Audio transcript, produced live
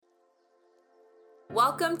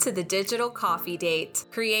Welcome to the Digital Coffee Date,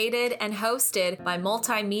 created and hosted by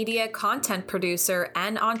multimedia content producer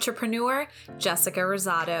and entrepreneur, Jessica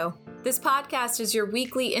Rosado. This podcast is your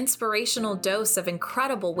weekly inspirational dose of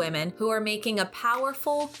incredible women who are making a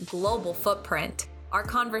powerful global footprint. Our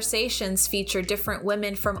conversations feature different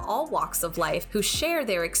women from all walks of life who share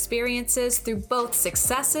their experiences through both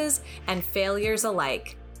successes and failures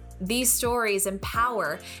alike. These stories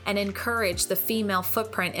empower and encourage the female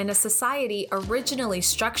footprint in a society originally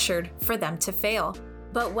structured for them to fail.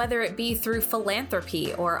 But whether it be through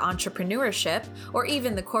philanthropy or entrepreneurship, or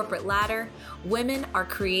even the corporate ladder, women are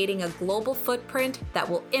creating a global footprint that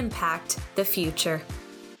will impact the future.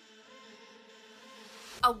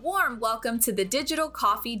 A warm welcome to the Digital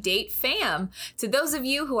Coffee Date fam. To those of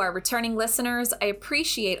you who are returning listeners, I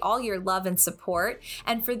appreciate all your love and support.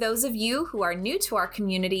 And for those of you who are new to our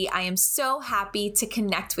community, I am so happy to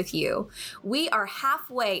connect with you. We are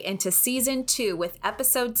halfway into season 2 with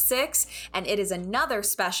episode 6, and it is another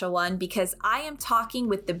special one because I am talking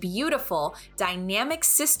with the beautiful, dynamic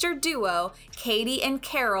sister duo, Kaidy and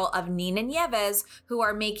Karol of Nina Nieves, who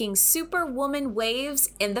are making superwoman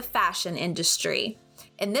waves in the fashion industry.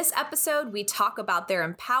 In this episode, we talk about their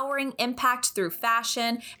empowering impact through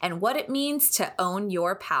fashion and what it means to own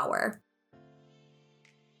your power.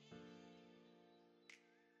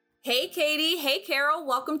 Hey, Kaidy. Hey, Karol.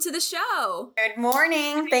 Welcome to the show. Good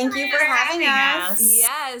morning. Thank you for having us.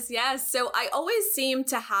 Yes. So I always seem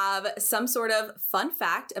to have some sort of fun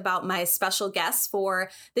fact about my special guests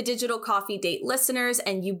for the Digital Coffee Date listeners,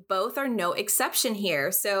 and you both are no exception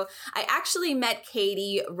here. So I actually met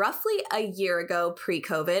Kaidy roughly a year ago,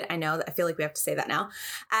 pre-COVID. I feel like we have to say that now,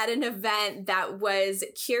 at an event that was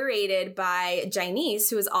curated by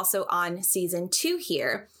Janice, who is also on season 2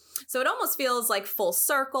 here. So it almost feels like full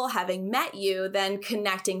circle having met you, then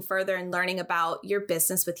connecting further and learning about your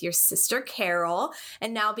business with your sister, Karol,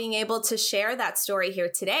 and now being able to share that story here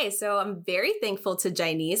today. So I'm very thankful to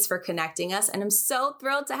Janice for connecting us, and I'm so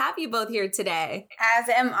thrilled to have you both here today. As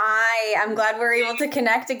am I. I'm glad we're able to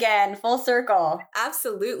connect again, full circle.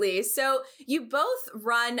 Absolutely. So you both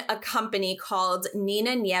run a company called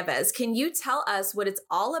Nina Nieves. Can you tell us what it's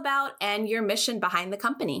all about and your mission behind the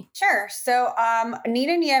company? Sure. So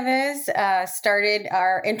Nina Nieves started,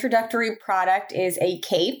 our introductory product is a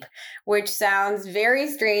cape, which sounds very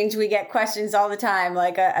strange. We get questions all the time,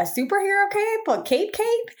 like a superhero cape, a cape,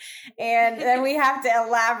 and then we have to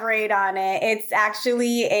elaborate on it. It's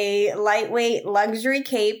actually a lightweight luxury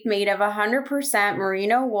cape made of 100%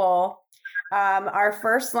 merino wool. Our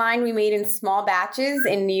first line we made in small batches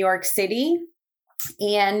in New York City.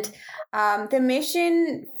 And the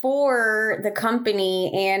mission for the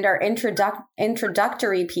company and our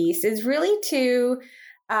introductory piece is really to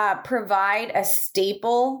provide a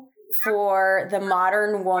staple for the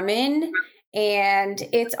modern woman. And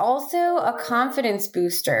it's also a confidence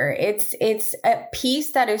booster. It's a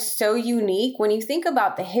piece that is so unique. When you think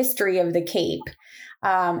about the history of the cape,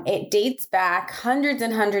 it dates back hundreds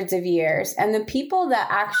and hundreds of years. And the people that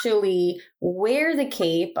actually wear the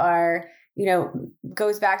cape are,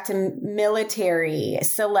 goes back to military,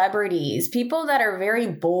 celebrities, people that are very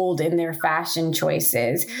bold in their fashion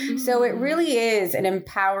choices. So it really is an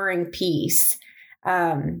empowering piece.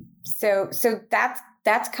 So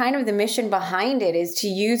that's kind of the mission behind it, is to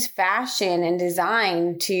use fashion and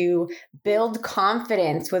design to build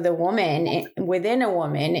confidence within a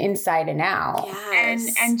woman inside and out.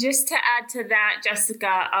 Yes. And just to add to that,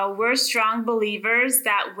 Jessica, we're strong believers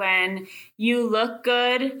that when you look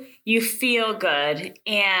good, you feel good.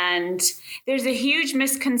 And there's a huge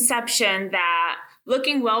misconception that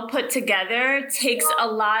looking well put together takes a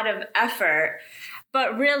lot of effort,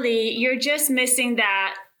 but really you're just missing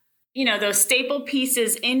that, those staple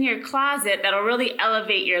pieces in your closet that'll really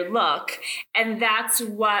elevate your look. And that's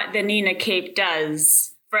what the Nina cape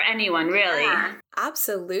does for anyone, really. Yeah,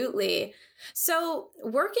 absolutely. So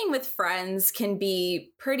working with friends can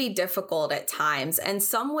be pretty difficult at times, and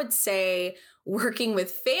some would say working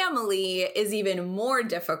with family is even more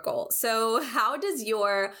difficult. So how does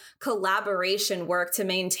your collaboration work to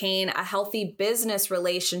maintain a healthy business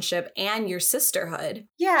relationship and your sisterhood?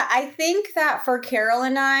 Yeah, I think that for Karol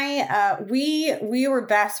and I, we were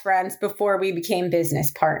best friends before we became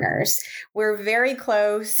business partners. We're very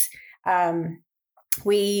close.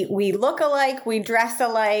 We look alike, we dress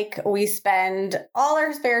alike, we spend all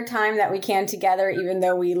our spare time that we can together, even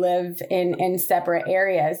though we live in separate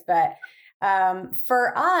areas. But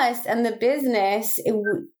for us and the business,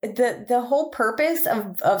 the whole purpose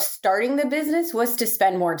of starting the business was to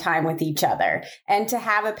spend more time with each other and to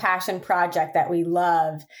have a passion project that we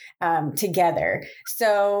love together.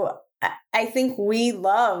 So I think we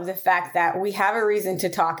love the fact that we have a reason to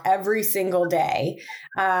talk every single day.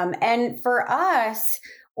 And for us,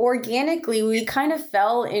 organically, we kind of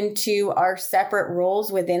fell into our separate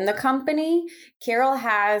roles within the company. Karol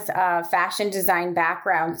has a fashion design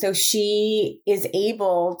background, so she is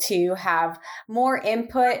able to have more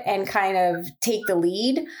input and kind of take the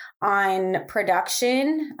lead on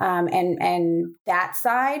production and that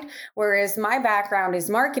side. Whereas my background is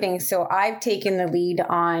marketing, so I've taken the lead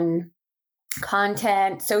on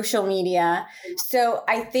content, social media. So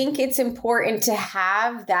I think it's important to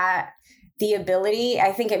have the ability.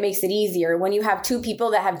 I think it makes it easier when you have two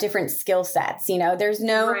people that have different skill sets. There's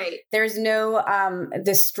no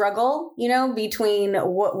the struggle, between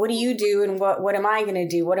what do you do and what am I going to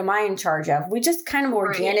do? What am I in charge of? We just kind of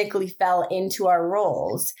organically fell into our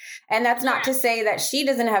roles. And that's not to say that she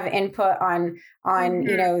doesn't have input on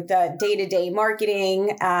the day-to-day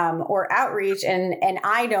marketing or outreach, and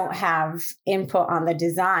I don't have input on the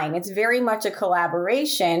design. It's very much a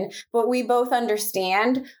collaboration, but we both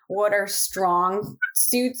understand what our strong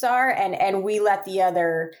suits are, and we let the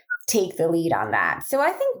other take the lead on that. So I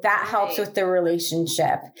think that helps with the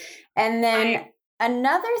relationship. And then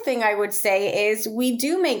another thing I would say is we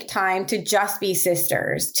do make time to just be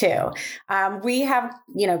sisters too. We have,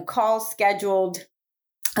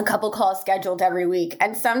 a couple calls scheduled every week.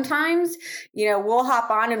 And sometimes, we'll hop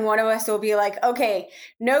on and one of us will be like, okay,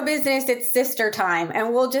 no business, it's sister time.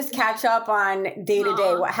 And we'll just catch up on day to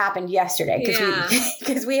day what happened yesterday.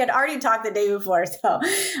 Because we had already talked the day before. So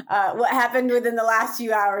what happened within the last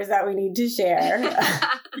few hours that we need to share.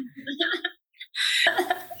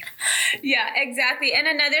 Yeah, exactly. And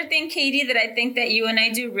another thing, Kaidy, that I think that you and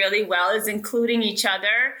I do really well is including each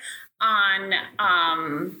other on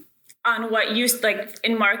what you like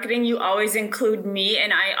in marketing. You always include me,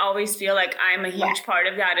 and I always feel like I'm a huge part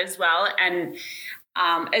of that as well. And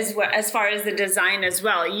as far as the design as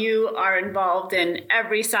well, you are involved in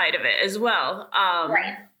every side of it as well,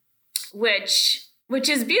 which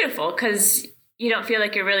is beautiful because you don't feel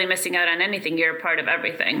like you're really missing out on anything. You're a part of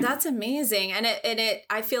everything. That's amazing. And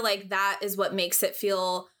I feel like that is what makes it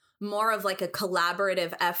feel more of like a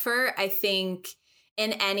collaborative effort. I think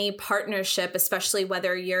in any partnership, especially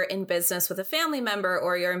whether you're in business with a family member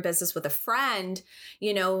or you're in business with a friend,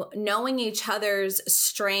 knowing each other's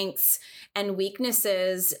strengths and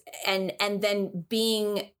weaknesses and then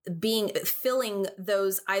filling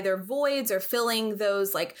those either voids or filling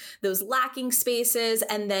those lacking spaces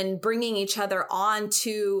and then bringing each other on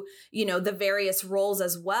to, the various roles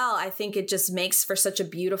as well. I think it just makes for such a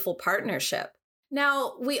beautiful partnership.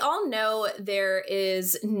 Now, we all know there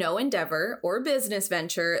is no endeavor or business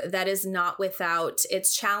venture that is not without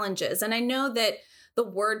its challenges. And I know that the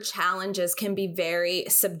word challenges can be very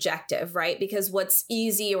subjective, right? Because what's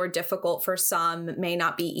easy or difficult for some may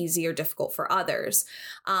not be easy or difficult for others.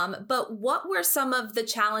 But what were some of the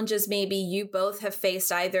challenges maybe you both have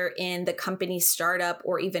faced either in the company startup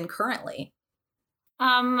or even currently?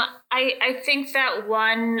 I think that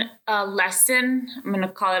one lesson, I'm going to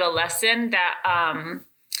call it a lesson that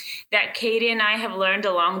Kaidy and I have learned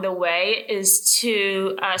along the way is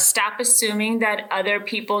to stop assuming that other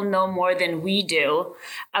people know more than we do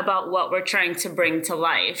about what we're trying to bring to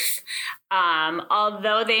life.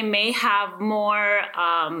 Although they may have more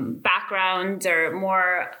background or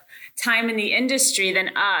more time in the industry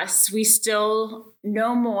than us, we still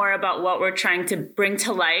know more about what we're trying to bring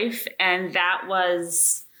to life. And that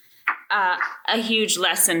was a huge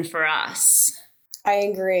lesson for us. I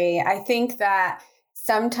agree. I think that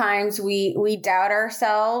sometimes we doubt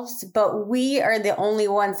ourselves, but we are the only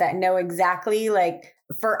ones that know exactly, like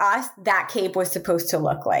for us, that cape was supposed to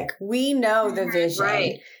look like. We know the vision.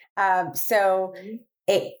 Right. So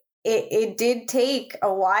it did take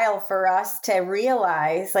a while for us to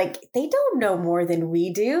realize, like, they don't know more than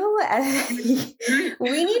we do.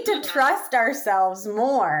 We need to trust ourselves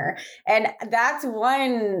more. And that's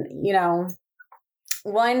one,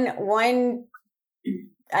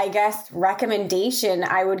 I guess, recommendation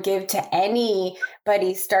I would give to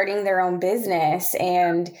anybody starting their own business.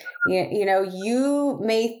 And, you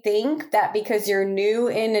may think that because you're new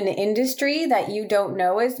in an industry that you don't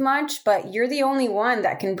know as much, but you're the only one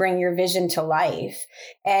that can bring your vision to life.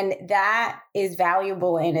 And that is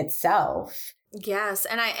valuable in itself. Yes.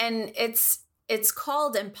 And it's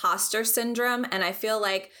called imposter syndrome. And I feel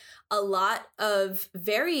like a lot of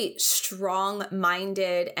very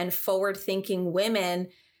strong-minded and forward-thinking women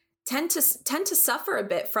tend to suffer a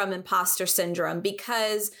bit from imposter syndrome,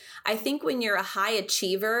 because I think when you're a high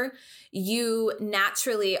achiever, you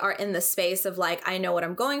naturally are in the space of like, I know what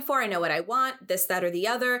I'm going for. I know what I want, this, that, or the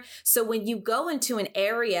other. So when you go into an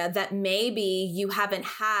area that maybe you haven't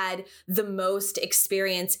had the most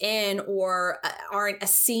experience in, or aren't a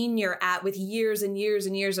senior at with years and years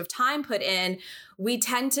and years of time put in, we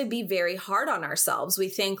tend to be very hard on ourselves. We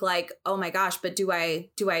think like, oh my gosh, but do I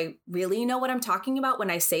really know what I'm talking about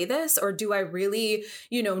when I say this? Or do I really,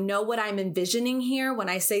 know what I'm envisioning here when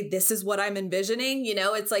I say this is what I'm envisioning?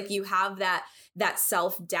 It's like you have that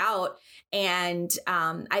self-doubt. And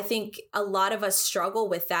I think a lot of us struggle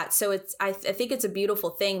with that. So I think it's a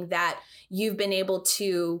beautiful thing that you've been able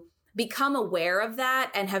to become aware of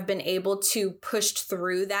that and have been able to push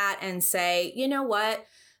through that and say, you know what?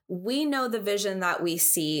 We know the vision that we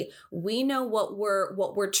see. We know what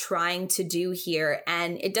we're trying to do here.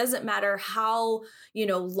 And it doesn't matter how,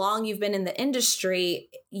 long you've been in the industry,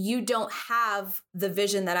 you don't have the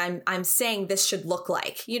vision that I'm saying this should look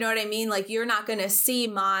like. You know what I mean? Like, you're not going to see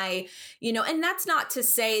my, and that's not to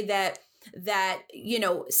say that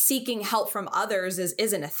seeking help from others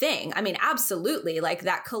isn't a thing. I mean, absolutely. Like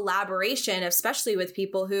that collaboration, especially with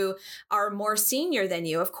people who are more senior than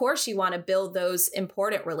you, of course you want to build those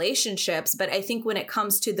important relationships. But I think when it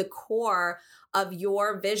comes to the core of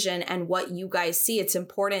your vision and what you guys see, it's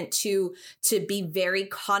important to be very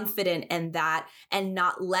confident in that and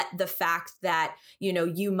not let the fact that,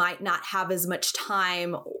 you might not have as much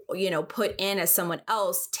time, put in as someone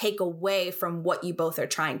else take away from what you both are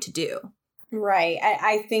trying to do. Right.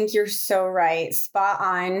 I think you're so right. Spot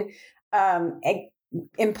on.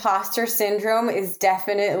 Imposter syndrome is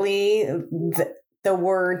definitely the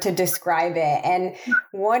word to describe it. And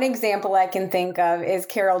one example I can think of is,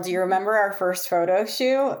 Karol, do you remember our first photo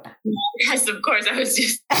shoot? Yes, of course. I was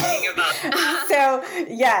just thinking about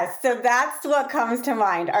that. So that's what comes to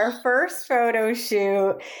mind. Our first photo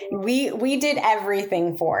shoot, we did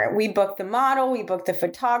everything for it. We booked the model, we booked the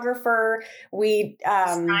photographer, we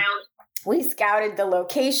scouted the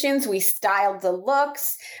locations, we styled the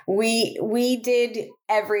looks, we did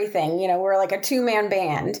everything. We're like a 2-man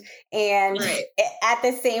band. And right. At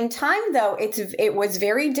the same time, though, it was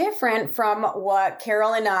very different from what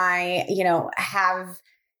Karol and I, have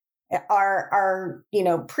our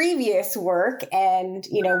previous work and,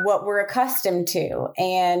 what we're accustomed to.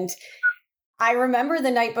 And I remember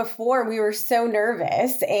the night before, we were so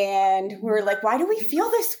nervous and we were like, why do we feel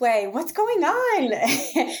this way? What's going on?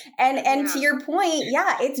 and to your point,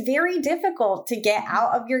 it's very difficult to get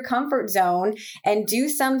out of your comfort zone and do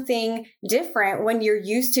something different when you're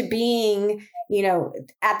used to being,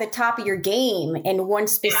 at the top of your game in one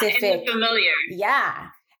specific. Familiar. Yeah.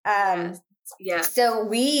 Yeah. So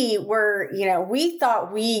we were, we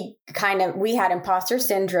thought we had imposter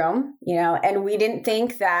syndrome, and we didn't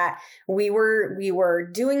think that we were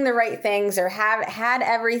doing the right things or had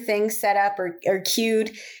everything set up or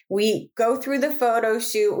cued. We go through the photo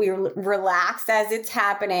shoot, we relax as it's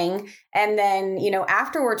happening. And then,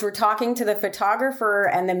 afterwards we're talking to the photographer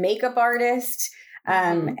and the makeup artist.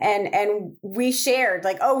 And we shared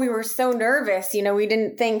like, oh, we were so nervous. We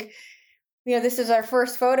didn't think, this is our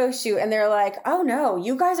first photo shoot. And they're like, oh no,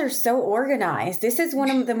 you guys are so organized. This is one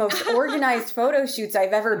of the most organized photo shoots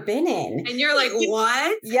I've ever been in. And you're like,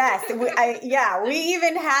 what? Yes. We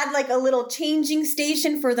even had like a little changing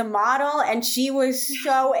station for the model. And she was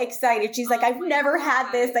so excited. She's like, I've never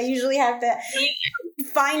had this. I usually have to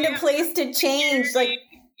find a place to change. Like,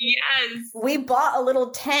 yes. We bought a little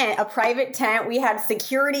tent, a private tent. We had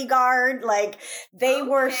security guard. Like they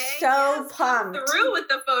were so pumped. Through with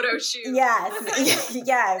the photo shoot. Yes.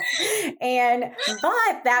 Yes.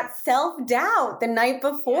 But that self-doubt the night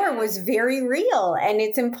before was very real, and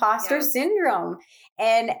it's imposter syndrome.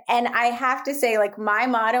 And I have to say, like, my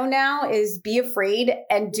motto now is be afraid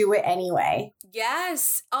and do it anyway.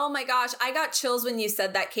 Yes. Oh my gosh. I got chills when you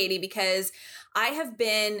said that, Kaidy, because I have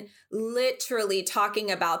been literally talking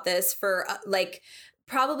about this for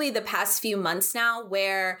probably the past few months now,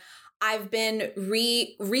 where I've been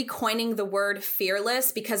recoining the word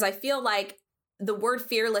fearless, because I feel like the word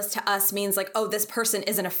fearless to us means like, oh, this person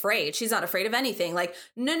isn't afraid. She's not afraid of anything. Like,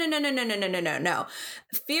 no.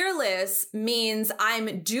 Fearless means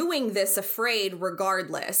I'm doing this afraid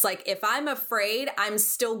regardless. Like if I'm afraid, I'm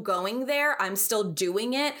still going there. I'm still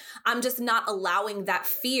doing it. I'm just not allowing that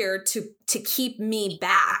fear to keep me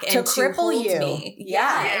back and to cripple you. Me.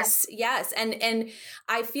 Yes. And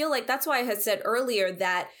I feel like that's why I had said earlier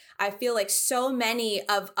that I feel like so many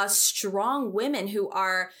of us strong women who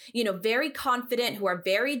are, very confident, who are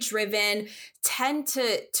very driven, tend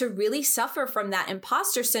to really suffer from that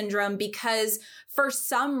imposter syndrome, because for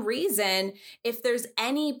some reason, if there's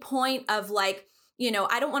any point of like,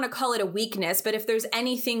 I don't want to call it a weakness, but if there's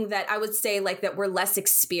anything that I would say like that we're less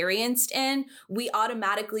experienced in, we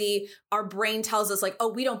automatically, our brain tells us like,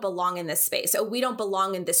 oh, we don't belong in this space. Oh, we don't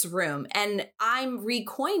belong in this room. And I'm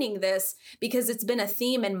recoining this because it's been a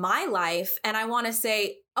theme in my life. And I want to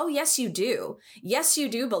say, oh, yes, you do. Yes, you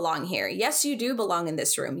do belong here. Yes, you do belong in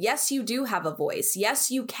this room. Yes, you do have a voice.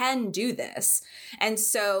 Yes, you can do this. And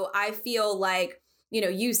so I feel like,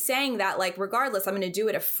 you saying that, like, regardless, I'm going to do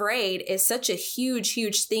it afraid is such a huge,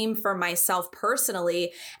 huge theme for myself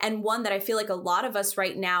personally. And one that I feel like a lot of us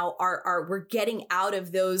right now we're getting out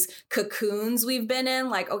of those cocoons we've been in.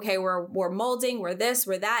 Like, okay, we're molding, we're this,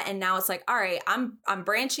 we're that. And now it's like, all right, I'm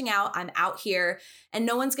branching out, I'm out here and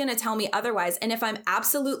no one's going to tell me otherwise. And if I'm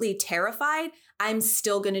absolutely terrified, I'm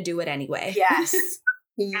still going to do it anyway. Yes.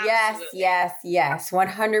 Yes.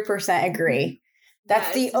 100% agree.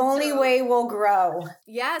 That's the only way we'll grow.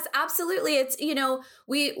 Yes, absolutely. It's,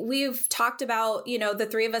 we've talked about, the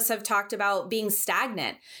three of us have talked about being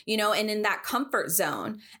stagnant, and in that comfort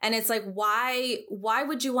zone. And it's like, why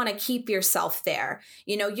would you want to keep yourself there?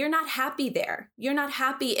 You're not happy there. You're not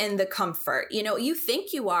happy in the comfort. You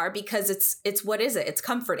think you are because it's what is it? It's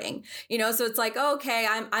comforting, so it's like, oh, okay,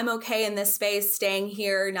 I'm okay in this space, staying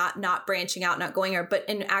here, not branching out, not going here. But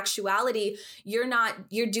in actuality,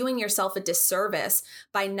 you're doing yourself a disservice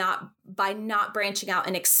by not branching out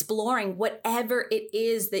and exploring whatever it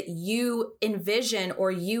is that you envision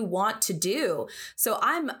or you want to do. So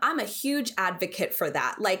I'm a huge advocate for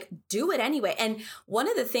that. Like, do it anyway. And one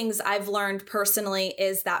of the things I've learned personally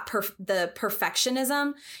is that the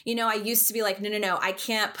perfectionism. I used to be like, no, I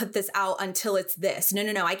can't put this out until it's this.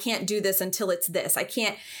 No, I can't do this until it's this. I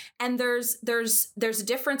can't. And there's a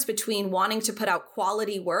difference between wanting to put out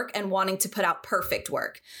quality work and wanting to put out perfect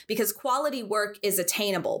work, because quality work is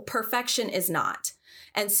attainable. Perfection is not.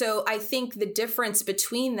 And so I think the difference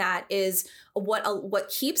between that is what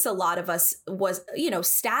keeps a lot of us was,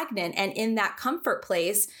 stagnant and in that comfort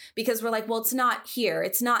place, because we're like, well, it's not here.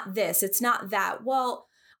 It's not this. It's not that. Well,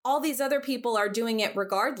 all these other people are doing it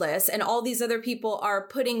regardless. And all these other people are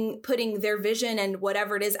putting their vision and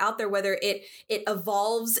whatever it is out there, whether it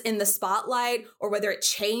evolves in the spotlight or whether it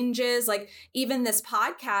changes. Like, even this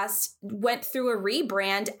podcast went through a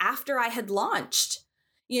rebrand after I had launched,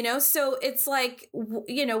 so it's like,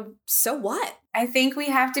 so what? I think we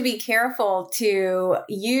have to be careful to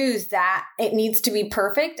use that it needs to be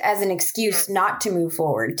perfect as an excuse not to move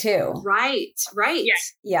forward too. Right.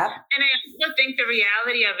 Yeah. And I also think the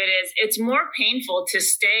reality of it is it's more painful to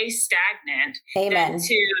stay stagnant than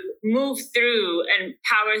to move through and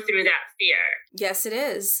power through that fear. Yes, it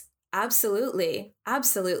is. Absolutely.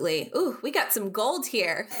 Ooh, we got some gold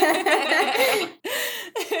here.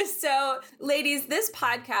 So, ladies, this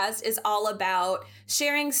podcast is all about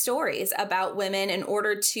sharing stories about women in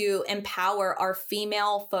order to empower our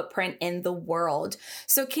female footprint in the world.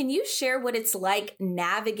 So can you share what it's like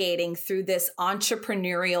navigating through this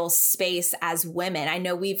entrepreneurial space as women? I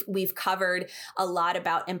know we've covered a lot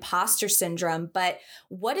about imposter syndrome, but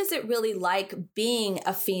what is it really like being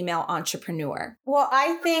a female entrepreneur? Well,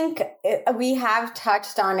 I think we have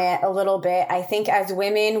touched on it a little bit. I think as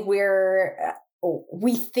women,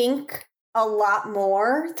 we think a lot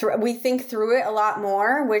more. We think through it a lot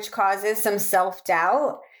more, which causes some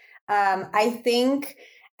self-doubt. I think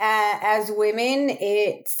as women,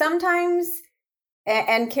 it sometimes,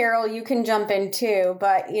 and Karol, you can jump in too,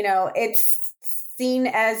 but it's seen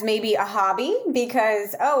as maybe a hobby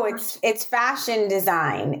because, it's fashion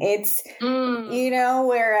design. It's,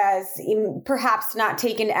 whereas perhaps not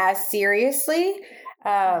taken as seriously.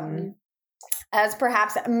 As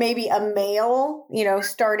perhaps maybe a male,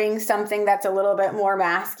 starting something that's a little bit more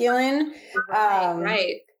masculine.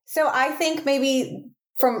 Right. So I think maybe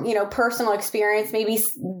from, personal experience, maybe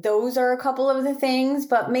those are a couple of the things,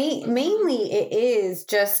 but mainly it is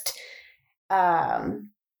just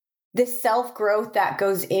the self-growth that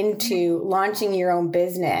goes into launching your own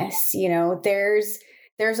business.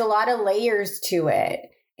 There's a lot of layers to it.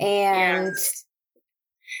 And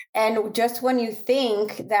just when you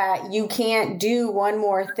think that you can't do one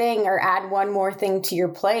more thing or add one more thing to your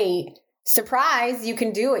plate, surprise, you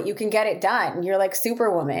can do it. You can get it done. You're like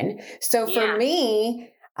Superwoman. So for me,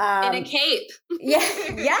 in a cape.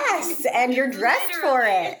 Yes. And you're dressed for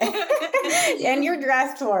it.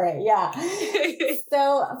 Yeah.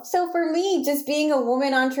 So for me, just being a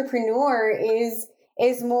woman entrepreneur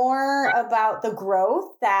is more about the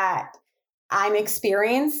growth that I'm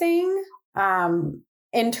experiencing,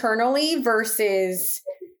 internally versus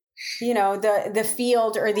the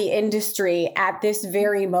field or the industry at this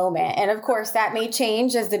very moment. And of course, that may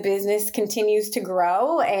change as the business continues to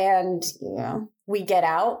grow and, we get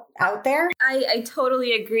out there. I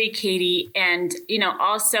totally agree, Kaidy. And,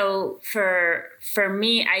 also for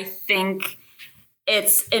me, I think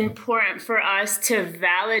it's important for us to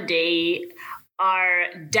validate our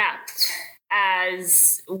depth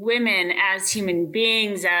as women, as human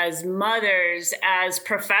beings, as mothers, as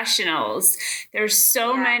professionals. There's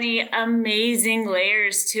so many amazing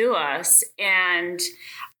layers to us. And,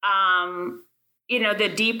 the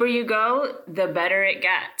deeper you go, the better it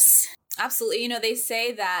gets. Absolutely. They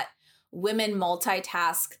say that women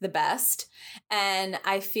multitask the best. And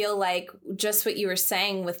I feel like just what you were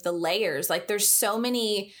saying with the layers, like there's so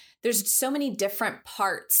many different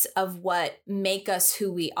parts of what make us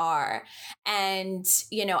who we are. And,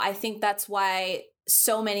 I think that's why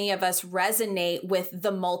so many of us resonate with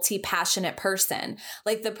the multi-passionate person,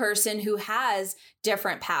 like the person who has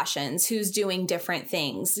different passions, who's doing different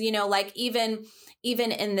things, like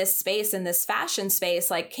even in this space, in this fashion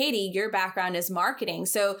space, like Kaidy, your background is marketing.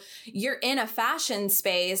 So you're in a fashion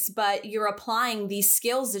space, but you're applying these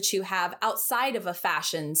skills that you have outside of a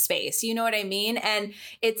fashion space. You know what I mean? And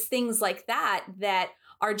it's things like that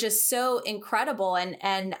are just so incredible. And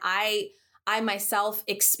I myself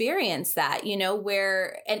experienced that,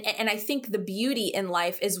 where, and I think the beauty in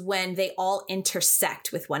life is when they all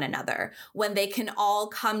intersect with one another, when they can all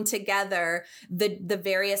come together, the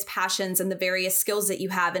various passions and the various skills that you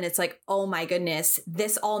have. And it's like, oh my goodness,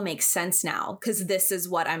 this all makes sense now because this is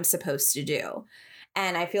what I'm supposed to do.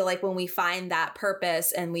 And I feel like when we find that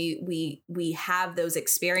purpose and we have those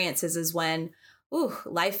experiences is when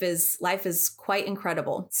life is quite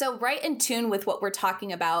incredible. So right in tune with what we're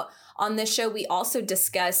talking about on this show, we also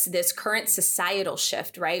discuss this current societal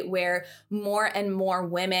shift, right? Where more and more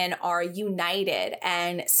women are united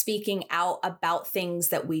and speaking out about things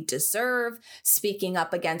that we deserve, speaking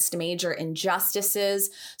up against major injustices.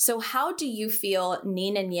 So how do you feel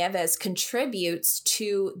Nina Nieves contributes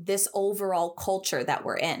to this overall culture that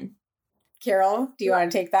we're in? Karol, do you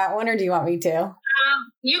want to take that one or do you want me to?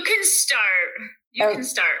 You can start. You can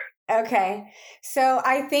start. Okay. So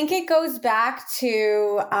I think it goes back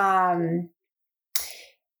to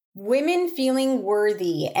women feeling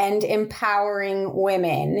worthy and empowering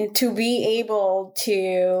women to be able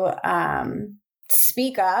to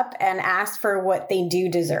speak up and ask for what they do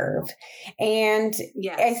deserve. And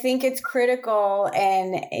I think it's critical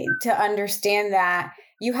and to understand that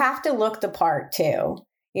you have to look the part too,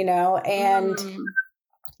 and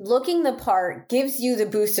looking the part gives you the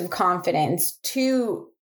boost of confidence to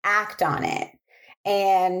act on it.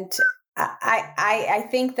 And I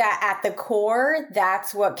think that at the core,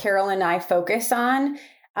 that's what Karol and I focus on.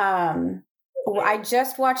 I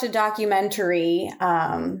just watched a documentary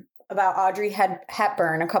about Audrey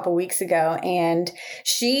Hepburn a couple weeks ago, and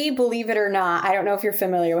she, believe it or not, I don't know if you're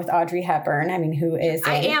familiar with Audrey Hepburn. I mean, who is?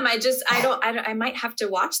 I am. I might have to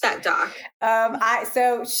watch that doc.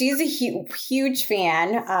 So she's a huge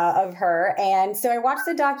fan of her, and so I watched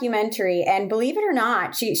the documentary, and believe it or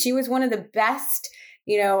not, she was one of the best,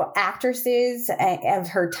 actresses of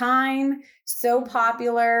her time. So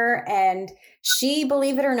popular, and she,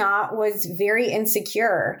 believe it or not, was very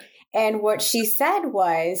insecure. And what she said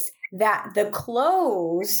was that the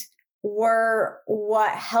clothes were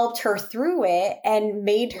what helped her through it and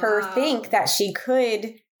made her think that she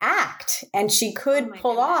could act and she could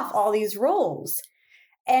pull off all these roles.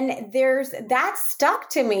 And that stuck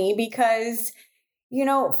to me because,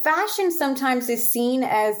 fashion sometimes is seen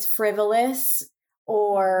as frivolous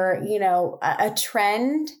or, a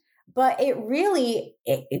trend, but it really,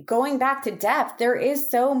 going back to depth, there is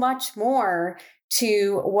so much more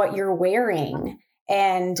to what you're wearing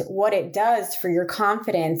and what it does for your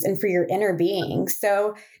confidence and for your inner being.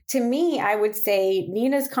 So to me, I would say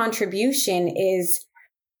Nina's contribution is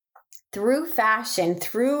through fashion,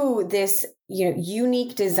 through this,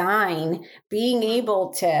 unique design, being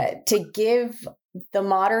able to give the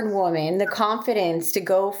modern woman the confidence to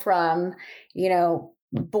go from,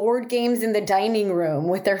 board games in the dining room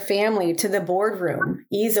with their family to the boardroom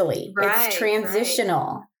easily. Right, it's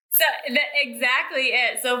transitional. Right. So exactly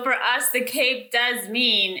it. So for us, the cape does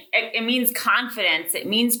mean, it means confidence, it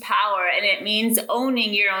means power, and it means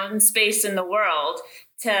owning your own space in the world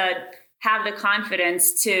to have the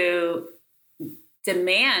confidence to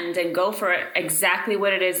demand and go for exactly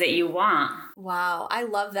what it is that you want. Wow. I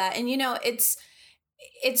love that. And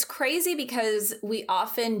it's crazy because we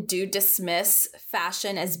often do dismiss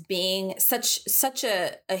fashion as being such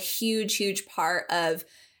a huge part of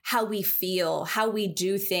how we feel, how we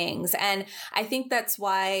do things. And I think that's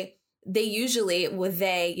why they usually,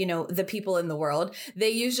 the people in the world, they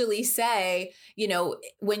usually say,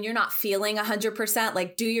 when you're not feeling 100%,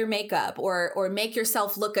 like do your makeup or make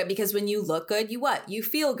yourself look good, because when you look good, you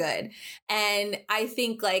feel good. And I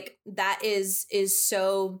think like that is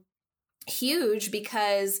so huge,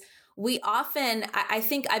 because we often, I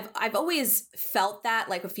think I've always felt that,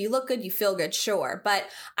 like, if you look good, you feel good, sure. But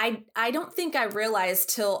I don't think I realized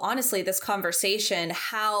till honestly this conversation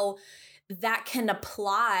how that can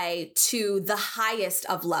apply to the highest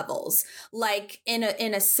of levels. Like in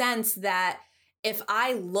a sense that if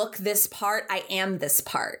I look this part, I am this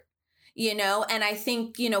part. And I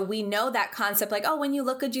think, we know that concept, like, oh, when you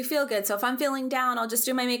look good, you feel good. So if I'm feeling down, I'll just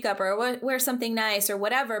do my makeup or wear something nice or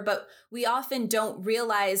whatever. But we often don't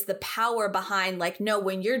realize the power behind, like, no,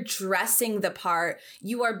 when you're dressing the part,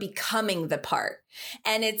 you are becoming the part.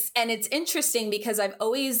 And it's interesting because I've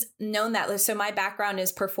always known that. So my background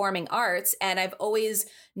is performing arts, and I've always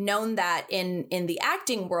known that in the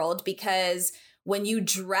acting world, because when you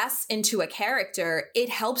dress into a character, it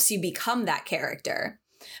helps you become that character.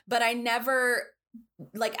 But I never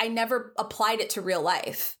applied it to real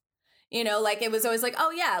life. Like it was always like,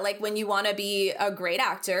 oh yeah, like when you want to be a great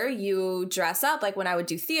actor, you dress up. Like when I would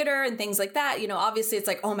do theater and things like that, obviously it's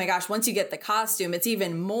like, oh my gosh, once you get the costume, it's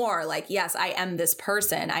even more like, yes, I am this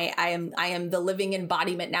person. I am the living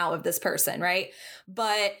embodiment now of this person. Right.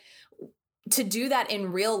 But to do that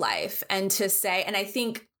in real life and to say, and I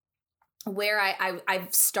think where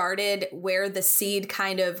I've started, where the seed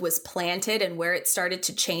kind of was planted and where it started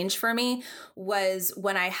to change for me was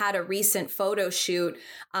when I had a recent photo shoot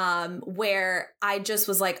where I just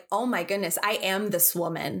was like, oh my goodness, I am this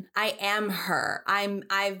woman. I am her.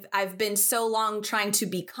 I've been so long trying to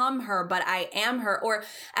become her, but I am her. Or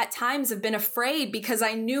at times have been afraid because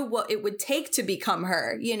I knew what it would take to become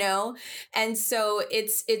her, And so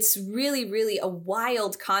it's really, really a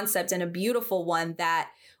wild concept and a beautiful one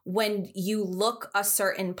that when you look a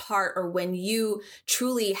certain part, or when you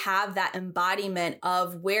truly have that embodiment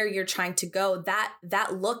of where you're trying to go, that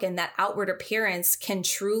look and that outward appearance can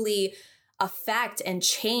truly affect and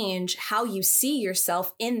change how you see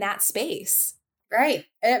yourself in that space. Right.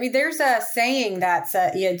 I mean, there's a saying that's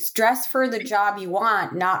it's dress for the job you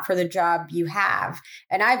want, not for the job you have.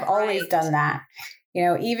 And I've always done that,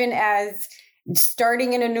 even as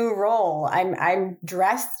starting in a new role, I'm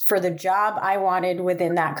dressed for the job I wanted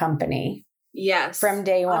within that company. Yes. From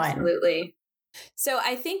day one. Absolutely. So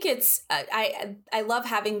I think it's, I love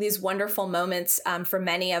having these wonderful moments for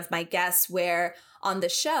many of my guests where on the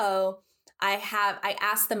show, I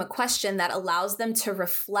ask them a question that allows them to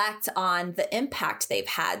reflect on the impact they've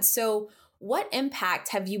had. So what impact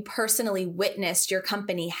have you personally witnessed your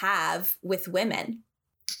company have with women?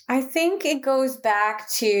 I think it goes back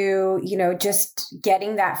to, just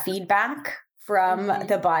getting that feedback from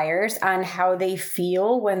the buyers on how they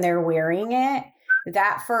feel when they're wearing it.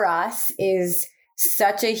 That for us is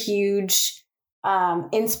such a huge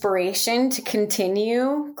inspiration to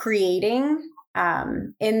continue creating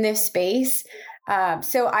in this space.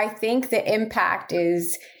 So I think the impact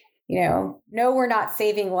is, no, we're not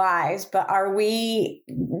saving lives, but are we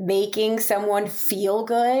making someone feel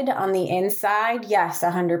good on the inside? Yes,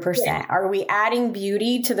 100%. Yeah. Are we adding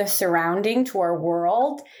beauty to the surrounding, to our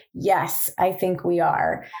world? Yes, I think we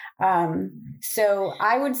are. So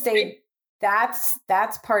I would say that's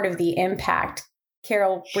part of the impact.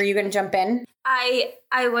 Karol, were you going to jump in? I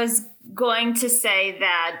was going to say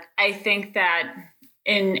that I think that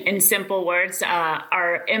in simple words,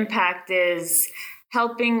 our impact is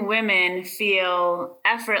helping women feel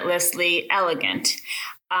effortlessly elegant.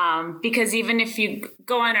 Because even if you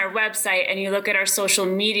go on our website and you look at our social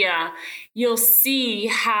media, you'll see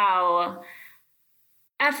how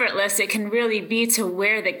effortless it can really be to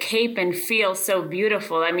wear the cape and feel so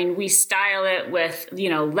beautiful. I mean, we style it with,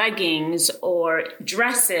 leggings or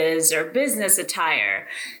dresses or business attire.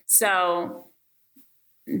 So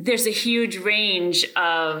there's a huge range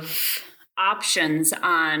of options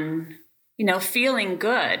on feeling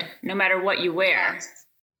good no matter what you wear.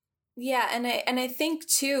 Yeah. And I think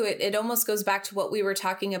too, it almost goes back to what we were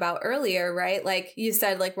talking about earlier, right? Like you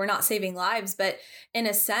said, like, we're not saving lives, but in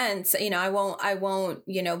a sense, I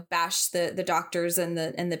won't, bash the doctors and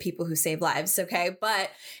the people who save lives. Okay. But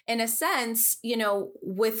in a sense,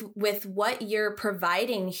 with what you're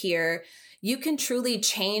providing here, you can truly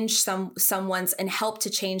change someone's and help to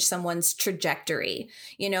change someone's trajectory.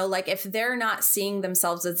 Like if they're not seeing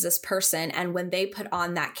themselves as this person, and when they put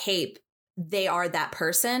on that cape, they are that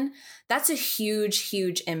person, that's a huge,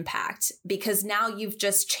 huge impact, because now you've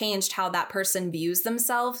just changed how that person views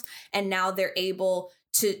themselves. And now they're able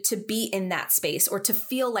to be in that space, or to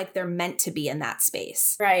feel like they're meant to be in that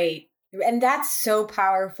space. Right. And that's so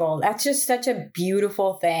powerful. That's just such a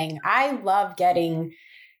beautiful thing. I love getting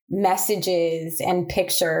messages and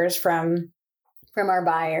pictures from our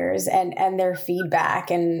buyers and their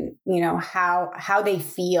feedback and, you know, how they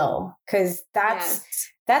feel. Cause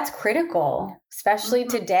that's critical, especially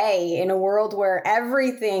today in a world where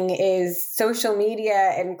everything is social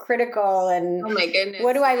media and critical and oh my goodness,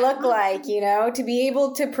 what do I look like? You know, to be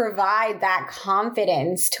able to provide that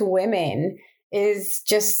confidence to women is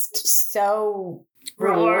just so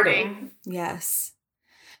rewarding. Yes.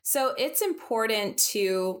 So it's important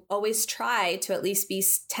to always try to at least be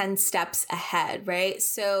 10 steps ahead, right?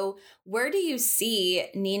 So where do you see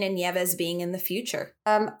Nina Nieves being in the future?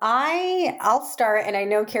 I'll start, and I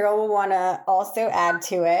know Karol will want to also add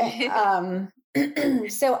to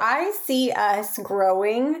it. So I see us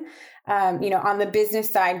growing, on the business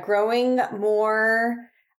side, growing more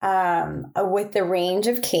with the range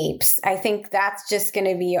of capes. I think that's just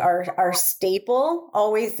going to be our staple,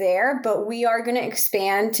 always there, but we are going to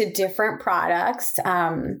expand to different products,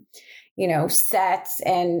 sets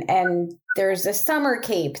and there's a summer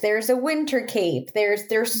cape, there's a winter cape, there's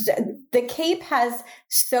the cape has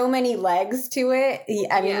so many legs to it.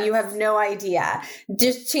 I mean, you have no idea.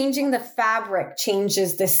 Just changing the fabric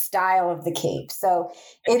changes the style of the cape. So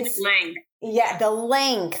it's length. Yeah, the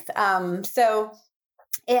length. So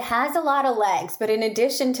it has a lot of legs, but in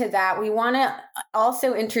addition to that, we want to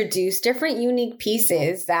also introduce different unique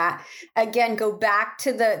pieces that, again, go back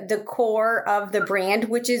to the core of the brand,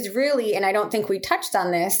 which is really, and I don't think we touched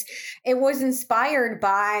on this, it was inspired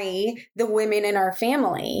by the women in our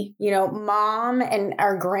family, mom and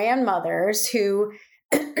our grandmothers who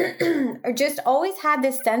just always had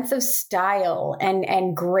this sense of style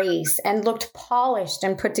and grace and looked polished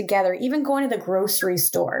and put together, even going to the grocery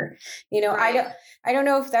store. Right. I don't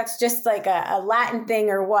know if that's just like a Latin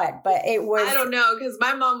thing or what, but it was. I don't know, because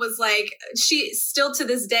my mom was like, she still to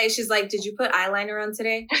this day, she's like, did you put eyeliner on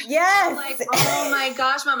today? Yes. I'm like, oh my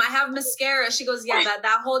gosh, Mom, I have mascara. She goes, yeah,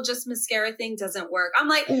 that whole just mascara thing doesn't work. I'm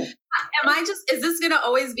like, is this going to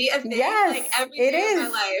always be a thing? Yes, like every day of my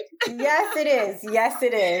life. Yes, it is. Yes,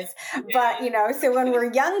 it is. But, so when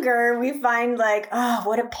we're younger, we find like, oh,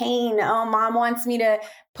 what a pain. Oh, Mom wants me to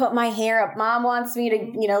put my hair up. Mom wants me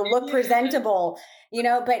to, look presentable,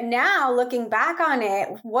 but now looking back on it,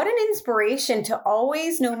 what an inspiration to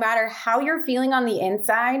always, no matter how you're feeling on the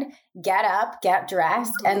inside, get up, get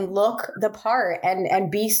dressed and look the part and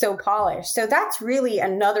be so polished. So that's really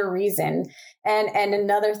another reason and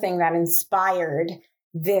another thing that inspired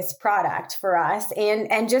this product for us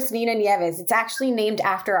and just Nina Nieves. It's actually named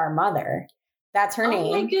after our mother. That's her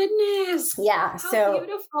name. Oh my goodness. Yeah. How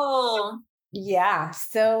beautiful. Yeah.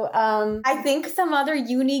 So I think some other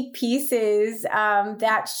unique pieces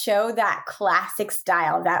that show that classic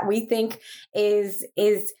style that we think is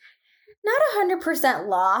not 100%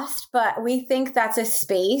 lost, but we think that's a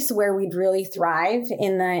space where we'd really thrive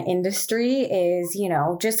in the industry is,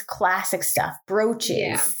 just classic stuff,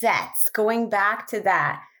 brooches, sets, going back to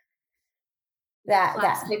that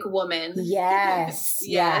classic woman. Yes.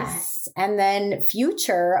 Yes. And then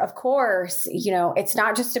future, of course, it's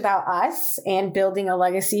not just about us and building a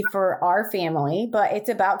legacy for our family, but it's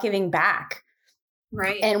about giving back.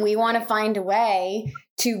 Right. And we want to find a way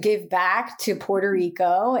to give back to Puerto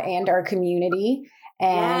Rico and our community.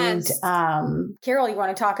 And Karol, you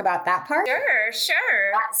want to talk about that part?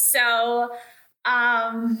 Sure. So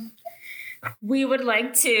we would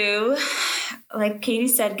like to, like Kaidy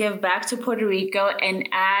said, give back to Puerto Rico and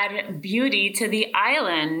add beauty to the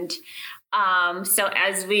island. So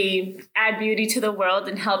as we add beauty to the world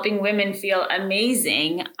and helping women feel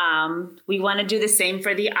amazing, we want to do the same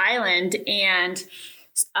for the island and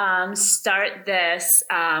start this,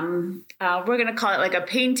 we're going to call it like a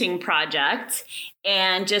painting project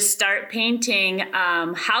and just start painting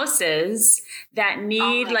houses that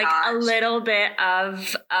need a little bit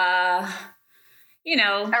of a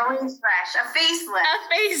refresh, a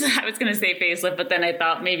facelift. I was going to say facelift, but then I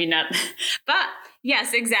thought maybe not. But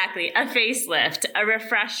yes, exactly. A facelift, a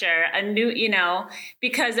refresher, a new,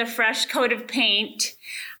 because a fresh coat of paint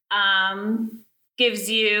gives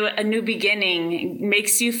you a new beginning,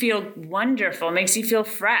 makes you feel wonderful, makes you feel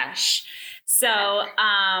fresh. So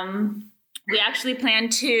we actually plan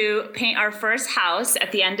to paint our first house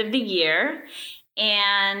at the end of the year.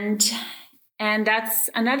 And that's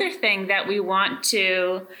another thing that we want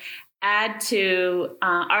to add to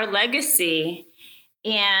our legacy.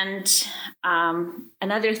 And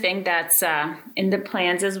another thing that's in the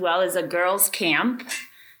plans as well is a girls' camp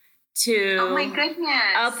to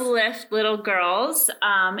uplift little girls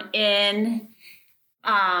in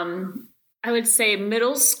I would say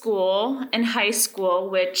middle school and high school,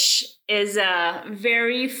 which is a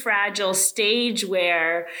very fragile stage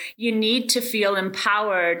where you need to feel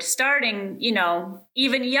empowered starting,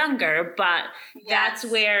 even younger, but that's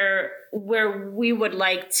where we would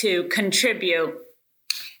like to contribute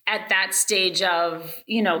at that stage of,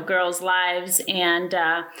 girls' lives, and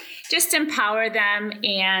just empower them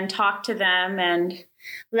and talk to them and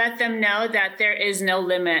let them know that there is no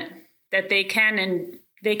limit, that they can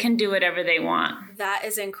do whatever they want. That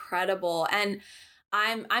is incredible. And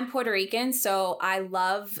I'm Puerto Rican, so I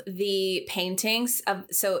love the paintings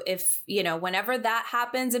so if, whenever that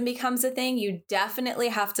happens and becomes a thing, you definitely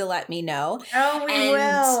have to let me know. Oh, we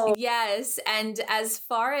will. Yes. And as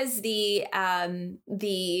far as the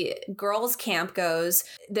girls camp goes,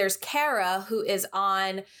 there's Kara, who is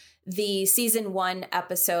on the season 1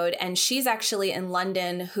 episode, and she's actually in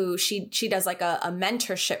London, who she does like a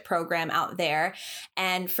mentorship program out there,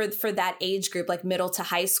 and for that age group, like middle to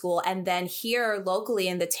high school. And then here locally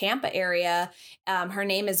in the Tampa area, her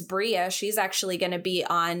name is Bria. She's actually going to be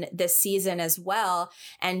on this season as well,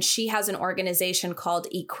 and she has an organization called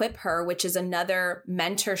Equip Her, which is another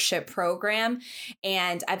mentorship program.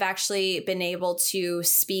 And I've actually been able to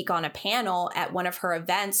speak on a panel at one of her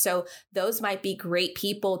events, so those might be great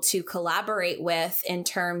people to collaborate with in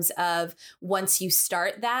terms of once you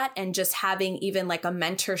start that, and just having even like a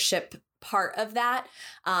mentorship part of that,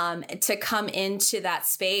 to come into that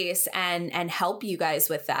space and help you guys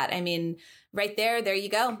with that. I mean, right there you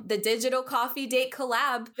go. The digital coffee date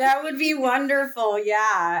collab. That would be wonderful.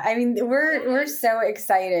 Yeah. I mean, we're so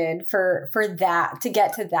excited for that, to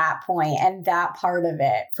get to that point and that part of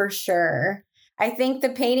it, for sure. I think the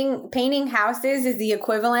painting houses is the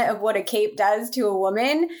equivalent of what a cape does to a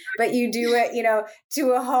woman, but you do it,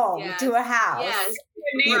 to a home, to a house. Yes.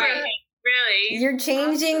 Right. Really. You're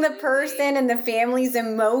changing the person and the family's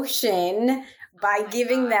emotion by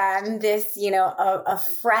giving them this, a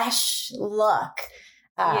fresh look.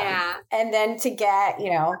 And then to get,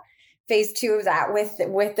 phase 2 of that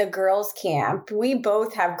with the girls camp. We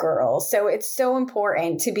both have girls, so it's so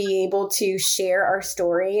important to be able to share our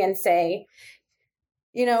story and say,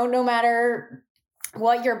 no matter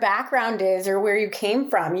what your background is or where you came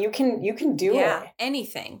from, you can do it.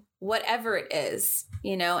 Anything, whatever it is,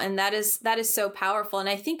 and that is so powerful. And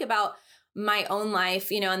I think about my own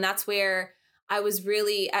life, and that's where I was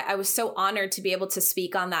so honored to be able to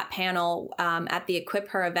speak on that panel at the Equip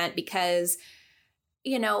Her event, because,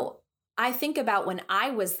 I think about when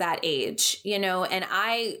I was that age, and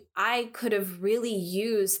I could have really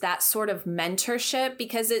used that sort of mentorship,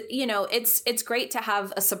 because it's great to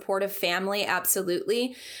have a supportive family,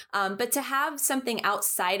 absolutely. But to have something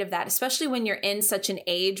outside of that, especially when you're in such an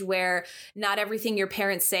age where not everything your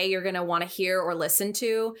parents say you're going to want to hear or listen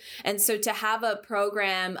to. And so to have a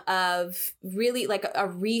program of really like a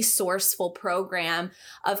resourceful program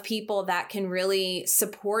of people that can really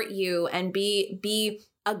support you and be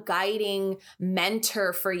a guiding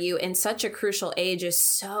mentor for you in such a crucial age is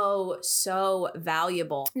so, so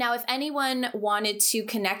valuable. Now, if anyone wanted to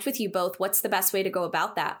connect with you both, what's the best way to go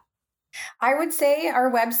about that? I would say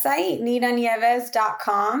our website,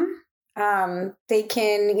 ninanieves.com. They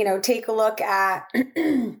can, take a look at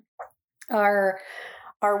our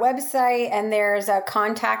website, and there's a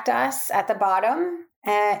contact us at the bottom.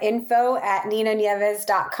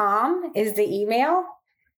 info@ninanieves.com is the email.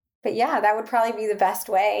 But yeah, that would probably be the best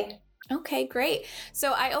way. Okay, great.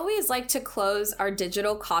 So I always like to close our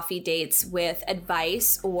digital coffee dates with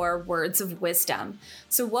advice or words of wisdom.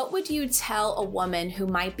 So what would you tell a woman who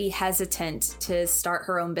might be hesitant to start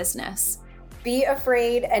her own business? Be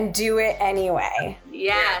afraid and do it anyway.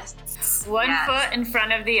 Yes. One foot in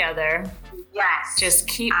front of the other. Yes. Just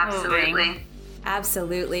keep moving.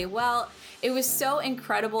 Absolutely. Well, it was so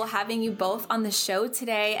incredible having you both on the show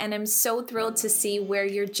today, and I'm so thrilled to see where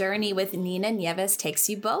your journey with Nina Nieves takes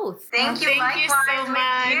you both. Thank you so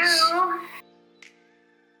much.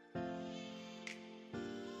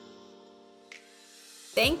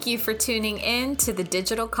 Thank you for tuning in to the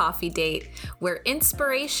Digital Coffee Date, where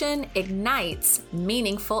inspiration ignites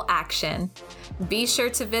meaningful action. Be sure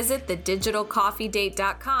to visit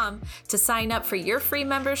thedigitalcoffeedate.com to sign up for your free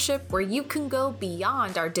membership, where you can go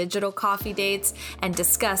beyond our digital coffee dates and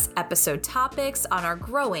discuss episode topics on our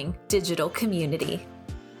growing digital community.